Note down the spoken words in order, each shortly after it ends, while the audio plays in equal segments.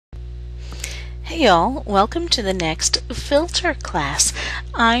Hey y'all, welcome to the next filter class.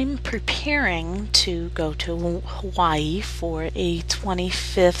 I'm preparing to go to Hawaii for a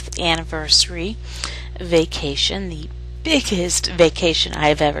 25th anniversary vacation, the biggest vacation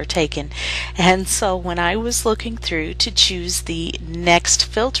I've ever taken. And so when I was looking through to choose the next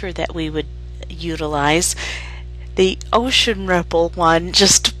filter that we would utilize, the Ocean Ripple one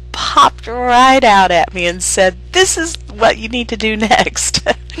just popped right out at me and said, "This is what you need to do next."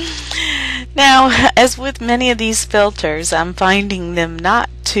 Now, as with many of these filters, I'm finding them not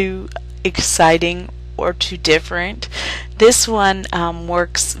too exciting or too different. This one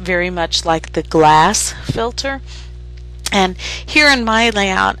works very much like the glass filter. And here in my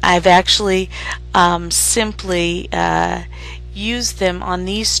layout, I've actually simply used them on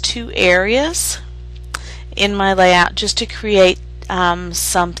these two areas in my layout just to create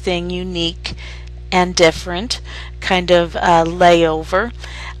something unique and different, kind of layover.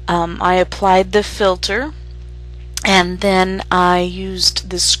 I applied the filter and then I used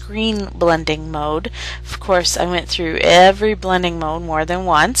the screen blending mode. Of course, I went through every blending mode more than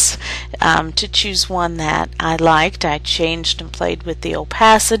once to choose one that I liked. I changed and played with the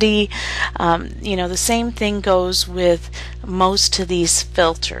opacity. The same thing goes with most of these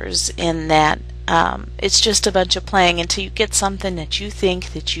filters in that it's just a bunch of playing until you get something that you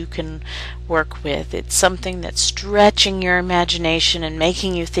think that you can work with. It's something that's stretching your imagination and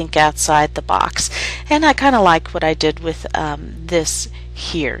making you think outside the box. And I kind of like what I did with this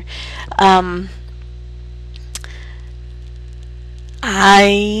here. I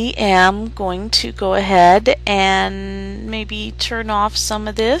am going to go ahead and maybe turn off some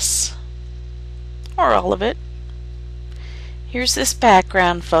of this or all of it. Here's this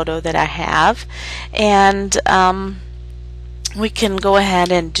background photo that I have, and we can go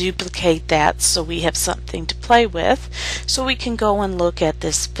ahead and duplicate that so we have something to play with, so we can go and look at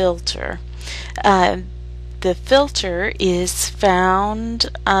this filter. The filter is found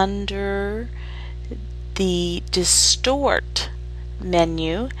under the Distort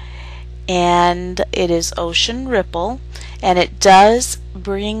menu, and it is Ocean Ripple, and it does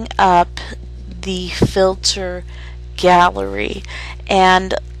bring up the filter gallery,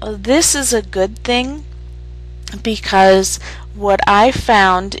 and this is a good thing because what I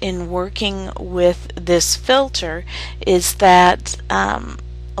found in working with this filter is that a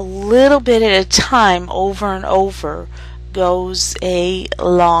little bit at a time, over and over, goes a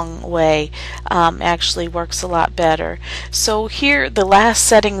long way. Actually works a lot better. So here, the last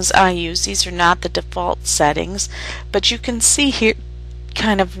settings I use, these are not the default settings, but you can see here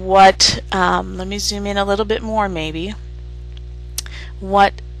kind of what, let me zoom in a little bit more maybe,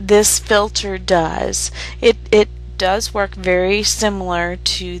 what this filter does. It does work very similar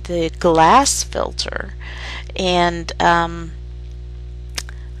to the glass filter, and kind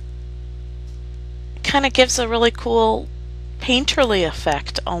of gives a really cool painterly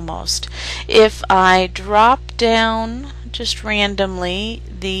effect almost. If I drop down just randomly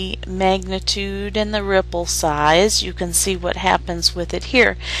the magnitude and the ripple size, you can see what happens with it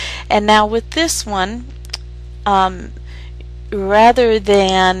here. And now with this one, rather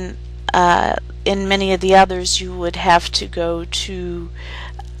than in many of the others you would have to go to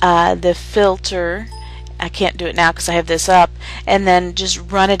the filter, I can't do it now because I have this up, and then just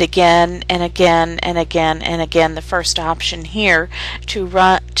run it again and again and again and again, the first option here, to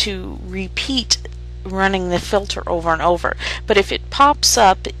repeat running the filter over and over. But if it pops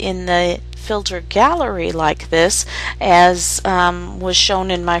up in the filter gallery like this, as was shown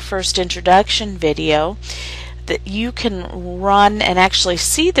in my first introduction video, that you can run and actually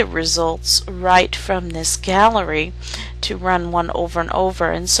see the results right from this gallery to run one over and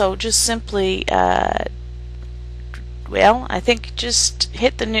over. And so just simply well, I think just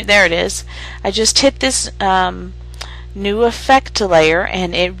hit the new, there it is. I just hit this new effect layer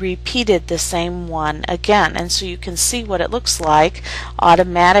and it repeated the same one again, and so you can see what it looks like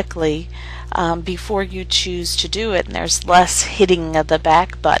automatically before you choose to do it, and there's less hitting of the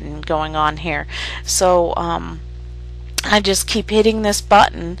back button going on here. So I just keep hitting this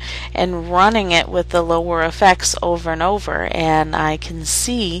button and running it with the lower effects over and over, and I can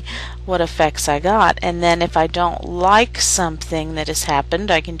see what effects I got. And then if I don't like something that has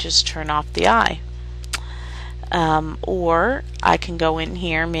happened, I can just turn off the eye. Or I can go in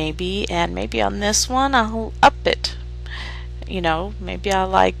here maybe, and maybe on this one I'll up it. Maybe I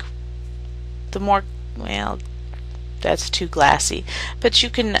like the more, well, that's too glassy, but you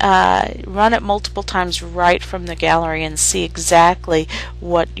can run it multiple times right from the gallery and see exactly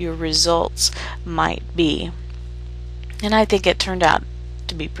what your results might be. And I think it turned out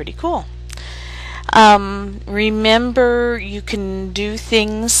to be pretty cool. Remember, you can do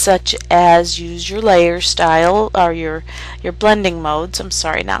things such as use your layer style or your blending modes. I'm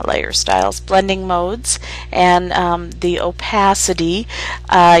sorry, not layer styles, blending modes, and the opacity.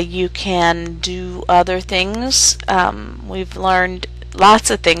 You can do other things. We've learned lots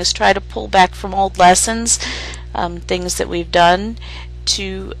of things. Try to pull back from old lessons, things that we've done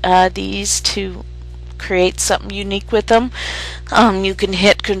to these to create something unique with them. You can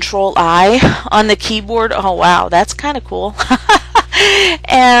hit Control I on the keyboard. Oh wow, that's kind of cool.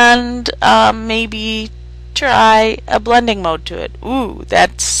 And maybe try a blending mode to it. Ooh,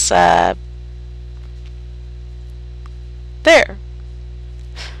 that's there.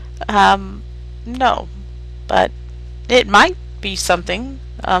 No, but it might be something.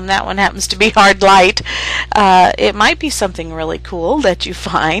 That one happens to be hard light. It might be something really cool that you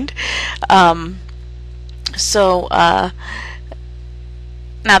find. So now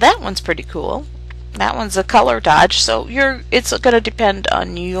that one's pretty cool. That one's a color dodge, so it's going to depend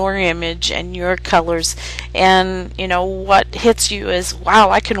on your image and your colors, and you know what hits you is, wow,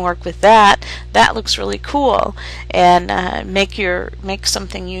 I can work with that. That looks really cool, and make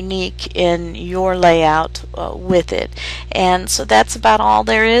something unique in your layout with it. And so that's about all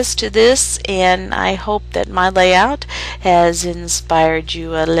there is to this, and I hope that my layout has inspired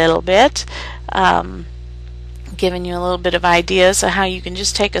you a little bit. Giving you a little bit of ideas of how you can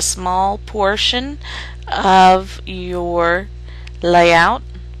just take a small portion of your layout.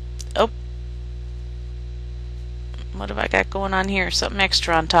 Oh, what have I got going on here? Something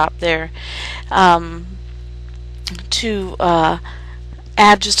extra on top there. To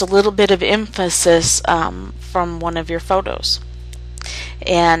add just a little bit of emphasis from one of your photos.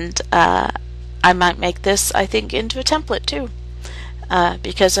 And I might make this, I think, into a template too.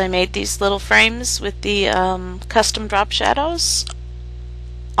 Because I made these little frames with the custom drop shadows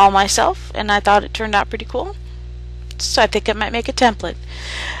all myself, and I thought it turned out pretty cool. So I think I might make a template.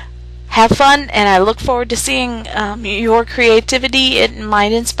 Have fun, and I look forward to seeing your creativity. It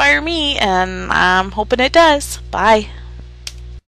might inspire me, and I'm hoping it does. Bye.